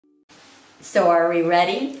So are we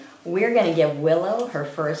ready? We're gonna give Willow her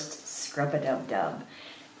first scrub-a-dub-dub.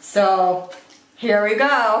 So here we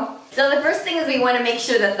go. So the first thing is we want to make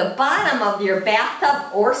sure that the bottom of your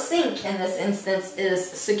bathtub or sink in this instance is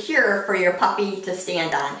secure for your puppy to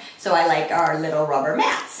stand on. So I like our little rubber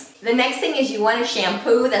mats. The next thing is you want a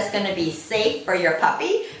shampoo that's going to be safe for your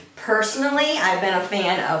puppy. Personally, I've been a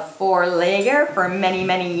fan of 4-legger for many,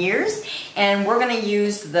 many years, and we're going to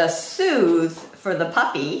use the Soothe for the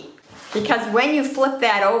puppy, because when you flip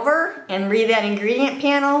that over and read that ingredient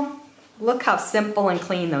panel, look how simple and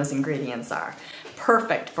clean those ingredients are.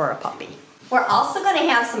 Perfect for a puppy. We're also going to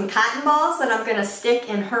have some cotton balls that I'm going to stick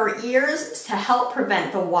in her ears to help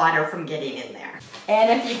prevent the water from getting in there.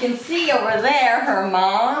 And if you can see over there, her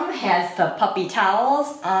mom has the puppy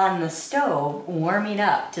towels on the stove warming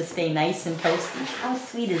up to stay nice and toasty. How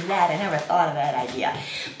sweet is that? I never thought of that idea.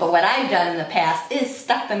 But what I've done in the past is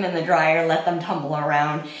stuck them in the dryer, let them tumble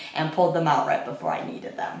around, and pulled them out right before I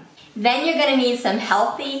needed them. Then you're going to need some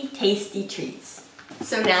healthy, tasty treats.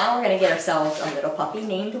 So now we're going to get ourselves a little puppy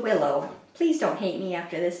named Willow. Please don't hate me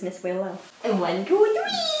after this, Miss Willow. And 1, 2,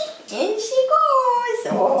 3, in she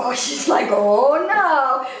goes. Oh, she's like, oh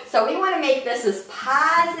no. So we want to make this as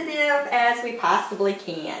positive as we possibly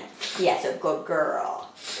can. Yes, a good girl.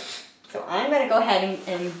 So I'm going to go ahead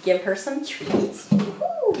and give her some treats.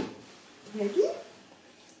 Woo. Ready?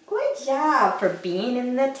 Good job for being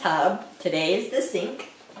in the tub. Today is the sink.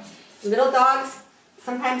 Little dogs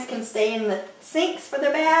sometimes can stay in the sinks for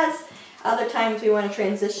their baths. Other times we want to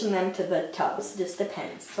transition them to the tubs. Just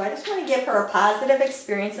depends. So I just want to give her a positive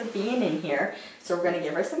experience of being in here. So we're going to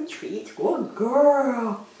give her some treats. Good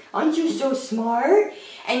girl. Aren't you so smart?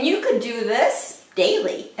 And you could do this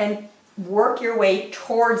daily and work your way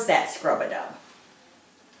towards that scrub-a-dub.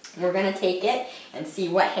 We're going to take it and see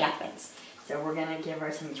what happens. So we're going to give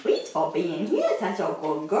her some treats while being here. That's a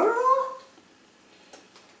good girl.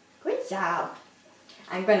 Good job.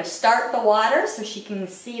 I'm going to start the water so she can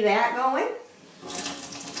see that going.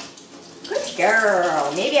 Good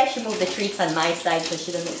girl. Maybe I should move the treats on my side so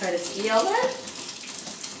she doesn't try to steal them.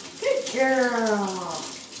 Good girl.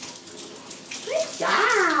 Good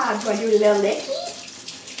job. Want to do a little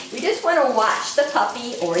licky? We just want to watch the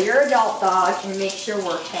puppy or your adult dog and make sure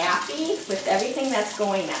we're happy with everything that's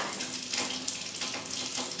going on.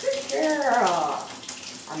 Good girl.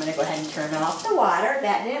 I'm going to go ahead and turn off the water.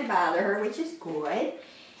 That didn't bother her, which is good.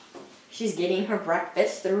 She's getting her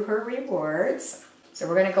breakfast through her rewards. So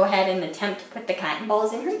we're going to go ahead and attempt to put the cotton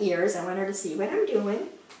balls in her ears. I want her to see what I'm doing.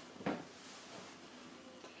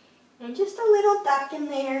 And just a little duck in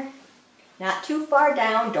there. Not too far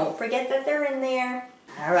down. Don't forget that they're in there.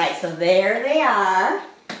 All right, so there they are.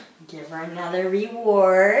 Give her another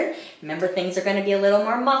reward. Remember, things are going to be a little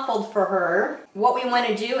more muffled for her. What we want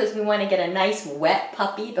to do is we want to get a nice wet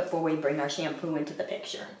puppy before we bring our shampoo into the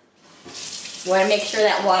picture. We want to make sure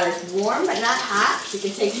that water's warm but not hot. She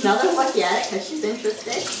can take another look at it because she's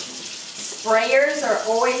interested. Sprayers are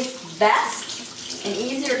always best and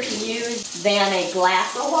easier to use than a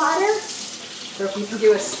glass of water. So if you can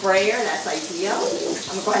do a sprayer, that's ideal. I'm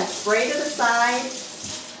going to go ahead and spray to the side.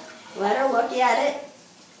 Let her look at it.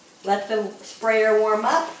 Let the sprayer warm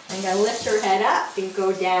up. I'm going to lift her head up and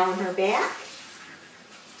go down her back.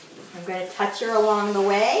 I'm going to touch her along the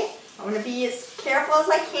way. I'm going to be as careful as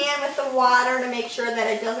I can with the water to make sure that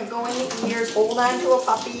it doesn't go in the ears. Hold on to a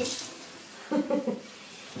puppy.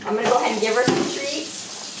 I'm going to go ahead and give her some treats.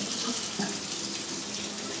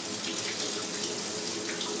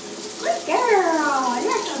 Good girl.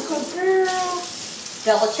 That's a good girl.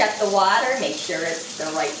 Double check the water, make sure it's the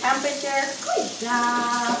right temperature. Good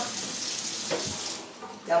job.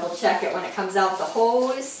 Double check it when it comes out the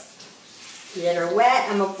hose. Get her wet.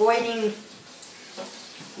 I'm avoiding,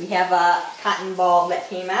 we have a cotton ball that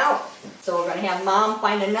came out. So we're going to have Mom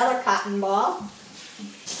find another cotton ball.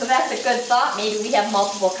 So that's a good thought. Maybe we have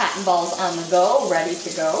multiple cotton balls on the go, ready to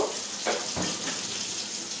go.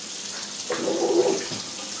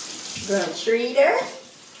 Going to treat her.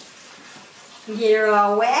 Get her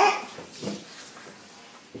all wet.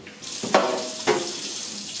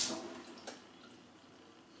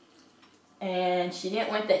 And she didn't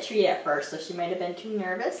want that treat at first, so she might have been too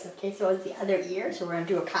nervous. Okay, so it's the other ear. So we're going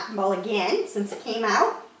to do a cotton ball again since it came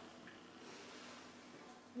out.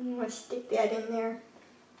 I'm going to stick that in there.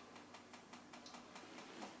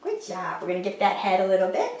 Good job. We're going to get that head a little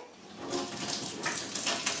bit.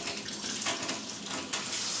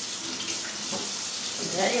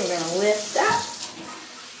 Ready? We're going to lift up.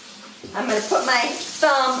 I'm going to put my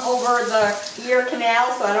thumb over the ear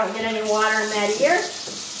canal so I don't get any water in that ear.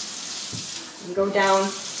 And go down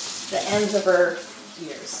the ends of her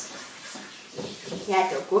ears.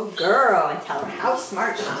 That's a good girl, and tell her how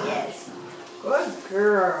smart she is. Good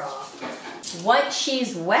girl. Once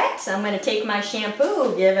she's wet, I'm going to take my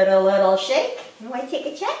shampoo, give it a little shake. You want to take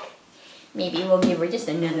a check? Maybe we'll give her just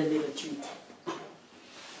another little treat.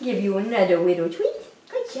 Give you another little treat.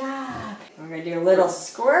 Good job. We're going to do a little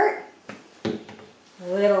squirt, a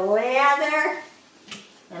little lather,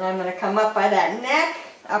 and I'm going to come up by that neck,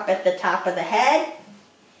 up at the top of the head.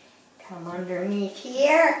 Come underneath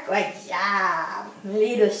here. Good job.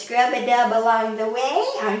 Little scrub-a-dub along the way.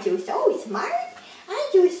 Aren't you so smart?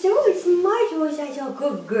 Aren't you so smart? You're such a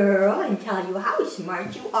good girl, and tell you how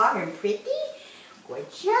smart you are and pretty.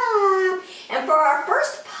 Good job. And for our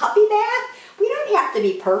first puppy bath, we don't have to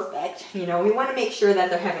be perfect. You know, we want to make sure that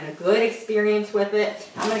they're having a good experience with it.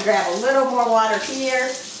 I'm going to grab a little more water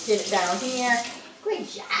here, get it down here. Good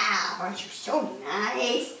job. Aren't you so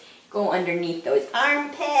nice? Go underneath those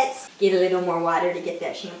armpits. Get a little more water to get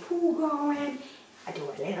that shampoo going. I do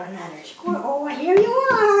a little another squirt. Oh, here you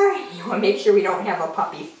are. You want to make sure we don't have a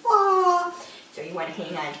puppy fall. So you want to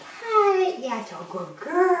hang on tight. Yeah, it's a good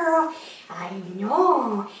girl. I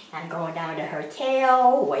know. I'm going down to her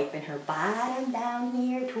tail, wiping her bottom down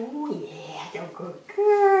here too. Yeah, it's a good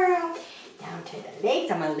girl. Down to the legs.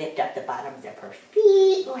 I'm going to lift up the bottoms of her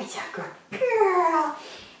feet. Oh, it's a good girl.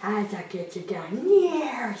 As I get you down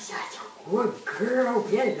there. Such a good girl.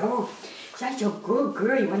 Hello. Such a good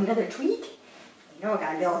girl. You want another treat? You know, I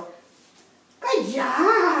got a little. Good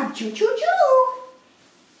job. Choo choo choo.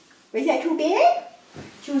 Was that too big?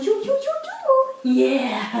 Choo choo choo choo choo.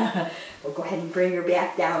 Yeah. We'll go ahead and bring her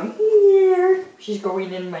back down here. She's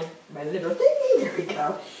going in my little thingy. There we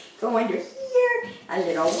go. Go under here. A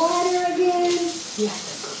little water again. Yes,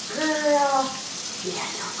 a good girl.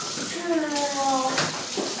 Yes, a good girl.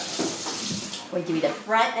 We'll do the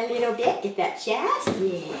front a little bit. Get that chest.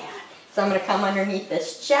 Yeah. So I'm going to come underneath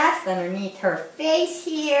this chest, underneath her face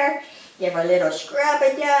here. Give her a little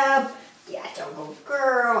scrub-a-dub. That's a good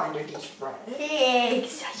girl. Under these front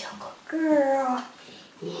legs. Such a good girl.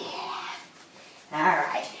 Yeah.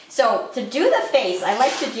 Alright. So to do the face, I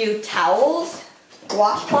like to do towels,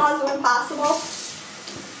 washcloths when possible.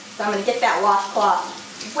 So I'm going to get that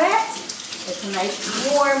washcloth wet. It's a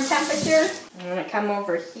nice warm temperature. I'm going to come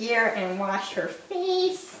over here and wash her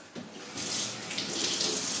face.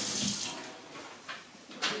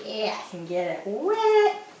 Yes, and get it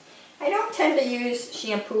wet. I don't tend to use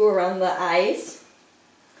shampoo around the eyes.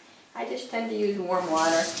 I just tend to use warm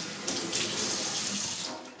water.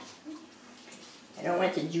 I don't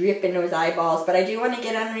want it to drip in those eyeballs, but I do want to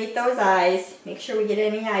get underneath those eyes. Make sure we get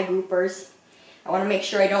any eye goopers. I want to make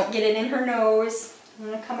sure I don't get it in her nose. I'm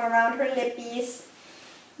going to come around her lippies.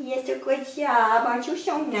 Yes, a good job. Aren't you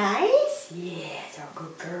so nice? Yes, a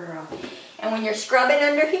good girl. And when you're scrubbing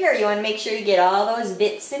under here, you want to make sure you get all those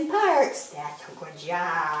bits and parts. That's a good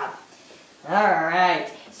job.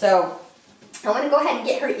 Alright, so I want to go ahead and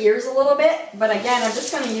get her ears a little bit, but again, I'm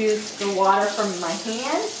just going to use the water from my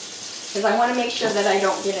hand because I want to make sure that I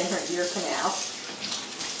don't get in her ear canal.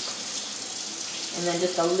 And then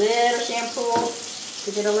just a little shampoo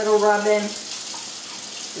to get a little rubbing.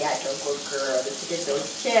 Yeah, it's a good girl. Just to get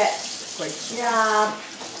those tips. Good job.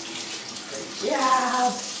 Good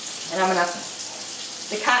job. And I'm going to,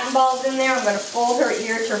 the cotton ball's in there, I'm going to fold her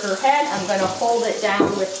ear to her head. I'm going to hold it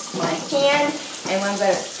down with my hand. And I'm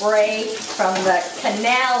going to spray from the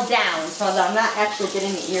canal down so that I'm not actually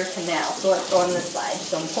getting the ear canal. So let's go on this side.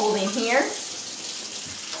 So I'm holding here.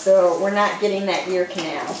 So we're not getting that ear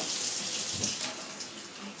canal.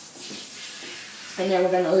 And then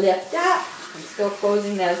we're going to lift up. I'm still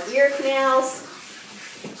closing those ear canals.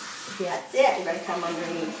 That's it. We're going to come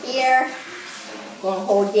underneath here. Going to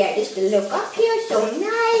hold that just to look up here. So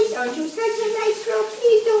nice. Aren't you such a nice girl?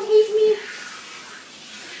 Please don't hate me.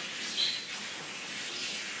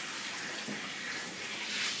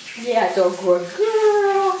 Yeah, so good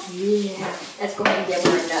girl. Yeah. Let's go ahead and give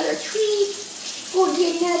her another treat. Go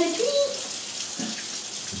get another treat.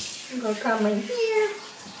 I'm going to come in here.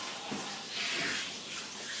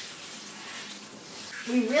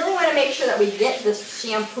 We really want to make sure that we get this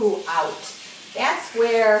shampoo out. That's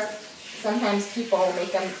where sometimes people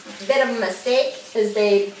make a bit of a mistake is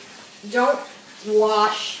they don't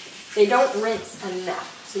wash, they don't rinse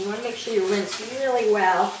enough. So you want to make sure you rinse really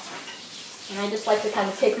well. And I just like to kind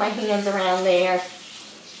of take my hands around there,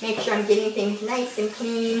 make sure I'm getting things nice and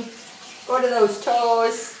clean. Go to those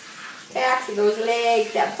toes, back to those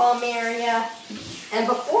legs, that bum area. And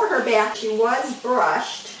before her bath, she was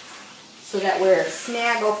brushed so that we're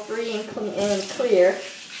snaggle free and clear.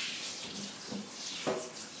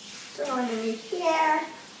 Go underneath there.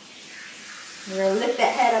 We're going to lift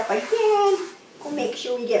that head up again. We'll make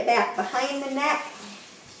sure we get back behind the neck.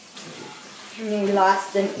 And we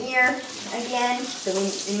lost an ear again. So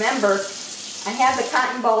remember, I have the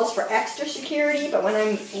cotton balls for extra security, but when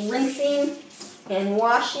I'm rinsing and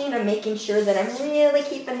washing, I'm making sure that I'm really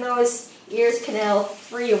keeping those ears canal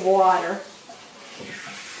free of water.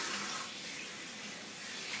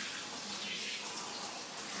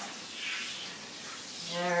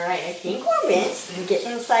 Alright, I think we're rinsed. And get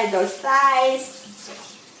inside those thighs.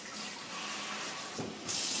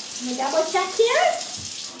 Can we double check here?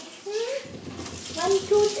 1, 2,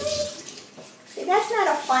 3. See, that's not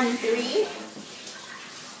a fun 3.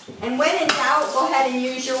 And when in doubt, go ahead and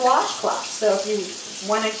use your washcloth. So if you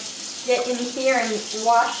want to get in here and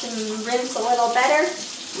wash and rinse a little better,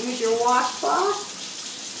 use your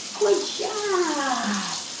washcloth. Good job.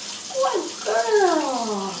 Good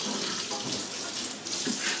girl.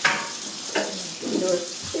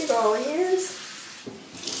 Those big old ears.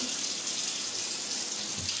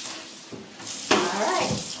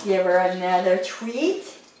 Alright, give her another treat.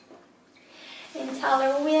 And tell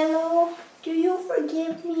her, Willow, do you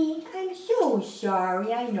forgive me? I'm so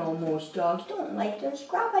sorry. I know most dogs don't like those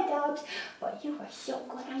scrub-a-dubs, but you were so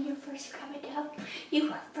good on your first scrub-a-dub.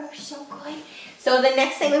 You were first so good. So the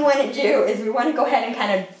next thing we want to do is we want to go ahead and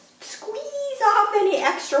kind of squeeze off any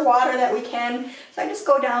extra water that we can. So I just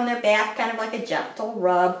go down their back, kind of like a gentle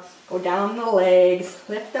rub. Go down the legs,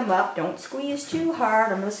 lift them up. Don't squeeze too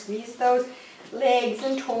hard. I'm going to squeeze those legs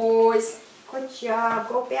and toes. Good job.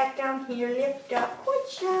 Go back down here, lift up.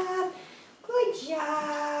 Good job. Good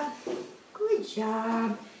job. Good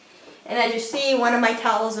job. And as you see, one of my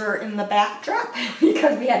towels are in the backdrop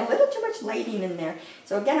because we had a little too much lighting in there.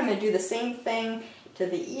 So again, I'm going to do the same thing to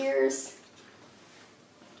the ears.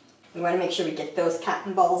 We want to make sure we get those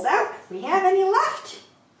cotton balls out. If we have any left.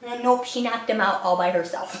 And nope, she knocked them out all by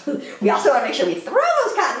herself. We also want to make sure we throw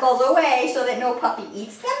those cotton balls away so that no puppy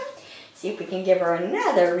eats them. See if we can give her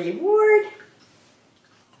another reward.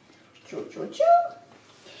 Choo, choo, choo.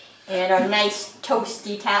 And our nice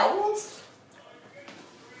toasty towels.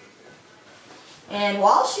 And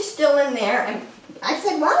while she's still in there, I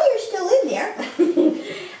said while you're still in there,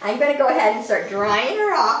 I'm going to go ahead and start drying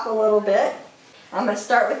her off a little bit. I'm going to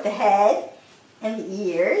start with the head and the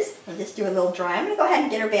ears and just do a little dry. I'm going to go ahead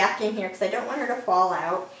and get her back in here because I don't want her to fall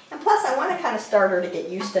out. And plus I want to kind of start her to get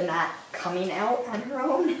used to not coming out on her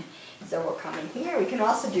own. So we'll come in here. We can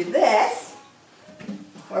also do this,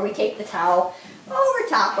 where we take the towel over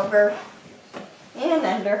top of her and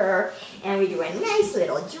under her, and we do a nice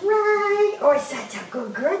little dry. Oh, such a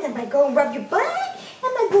good girl. Am I going to rub your butt? Am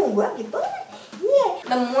I going to rub your butt? Yeah.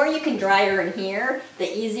 The more you can dry her in here,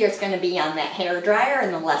 the easier it's going to be on that hair dryer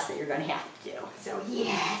and the less that you're going to have to do. So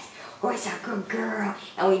yes, oh, such a good girl.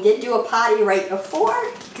 And we did do a potty right before.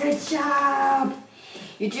 Good job.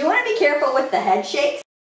 You do want to be careful with the head shakes,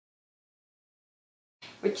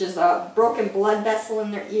 which is a broken blood vessel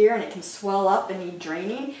in their ear and it can swell up and need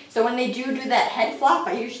draining. So when they do that head flop,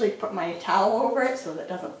 I usually put my towel over it so that it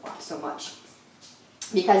doesn't flop so much.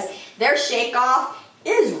 Because their shake off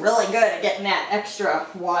is really good at getting that extra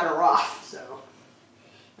water off. So,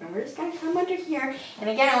 and we're just going to come under here. And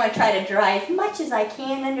again, I want to try to dry as much as I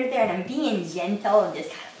can under there. And I'm being gentle and just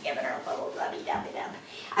kind of giving her a little rubby-dubby-dub.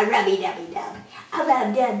 A rubby-dubby-dub. A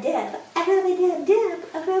rub-dub-dub. A rubby-dub-dub.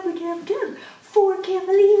 A rubby-dub-dub. 4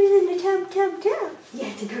 Cavaliers in the tub. Yeah,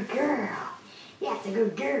 it's a good girl. Yeah, it's a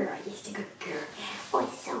good girl. Yeah, it's a good girl. Oh,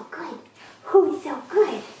 it's so good. Oh, it's so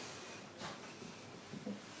good.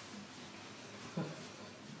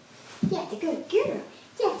 Yeah, it's a good girl.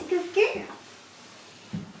 Yeah, it's a good girl.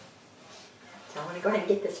 So I want to go ahead and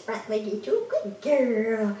get this front leggy too. Good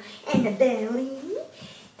girl. And the belly.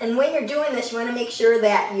 And when you're doing this, you want to make sure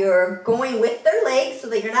that you're going with their legs so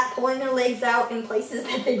that you're not pulling their legs out in places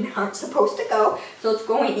that they aren't supposed to go. So it's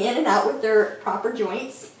going in and out with their proper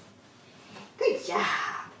joints. Good job.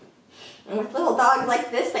 And with little dogs like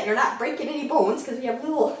this that you're not breaking any bones because we have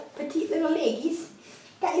little petite little leggies.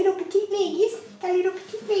 Got little petite leggies. Got little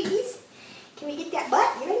petite leggies. Can we get that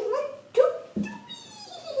butt? You ready? 1, 2,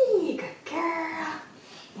 3. Good girl.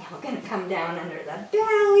 Now we're going to come down under the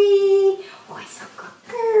belly. Oh, it's a good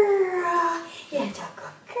girl. Yeah, it's a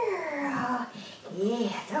good girl.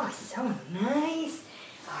 Yeah, that was so nice.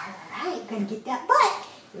 All right, going to get that butt.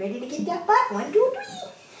 Ready to get that butt? 1, 2,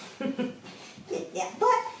 3. Get that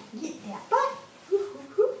butt. Get that butt.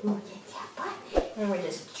 Get that butt. And we're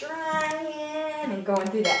just drying and going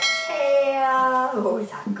through that tail. Oh,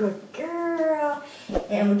 it's a good girl.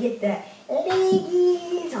 And we'll get that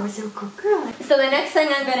leggies. Oh, it's a good girl. So the next thing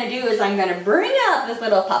I'm going to do is I'm going to bring out this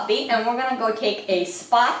little puppy and we're going to go take a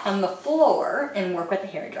spot on the floor and work with the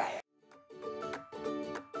hair dryer.